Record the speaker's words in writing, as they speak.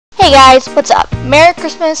Hey guys, what's up? Merry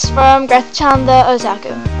Christmas from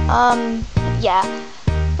GrassyChanThuhOtaku. Yeah.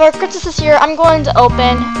 For Christmas this year, I'm going to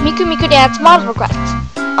open Miku Dance model requests.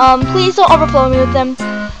 Please don't overflow me with them,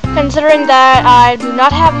 considering that I do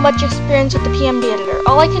not have much experience with the PMD editor.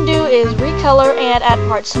 All I can do is recolor and add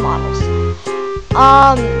parts to models.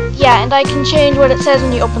 Yeah, and I can change what it says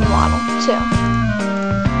when you open the model, too.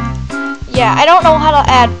 Yeah, I don't know how to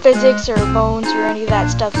add physics or bones or any of that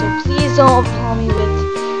stuff, so please don't overwhelm me with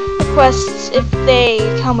requests if they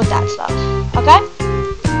come with that stuff. Okay?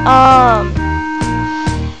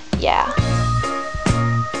 Yeah.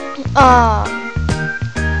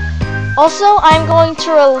 Also, I'm going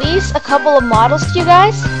to release a couple of models to you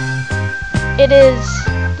guys. It is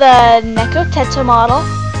the Neko Teto model,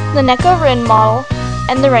 the Neko Rin model,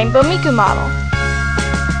 and the Rainbow Miku model.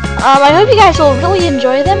 I hope you guys will really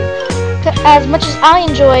enjoy them as much as I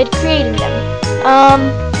enjoyed creating them.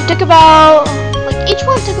 It took about, each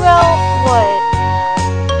one took about,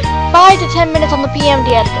 5 to 10 minutes on the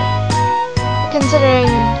PMD editor, considering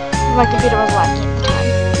my computer was laggy at the time.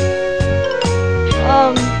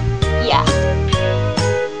 Yeah.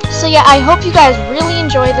 So yeah, I hope you guys really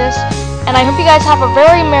enjoy this, and I hope you guys have a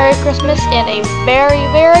very Merry Christmas and a very,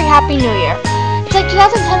 very Happy New Year. It's like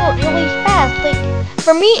 2010 went really fast.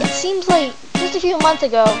 For me, it seems like just a few months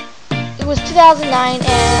ago, it was 2009,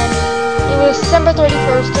 and it was December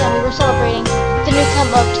 31st, and we were celebrating the new come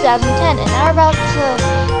of 2010, and now we're about to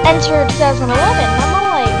enter 2011, and I'm all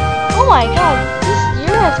like, oh my god, this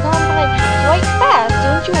year has gone by quite fast,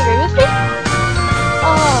 don't you agree with me?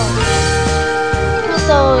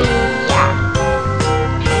 So, yeah.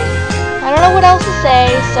 I don't know what else to say,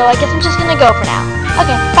 so I guess I'm just gonna go for now.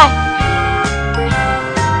 Okay, bye.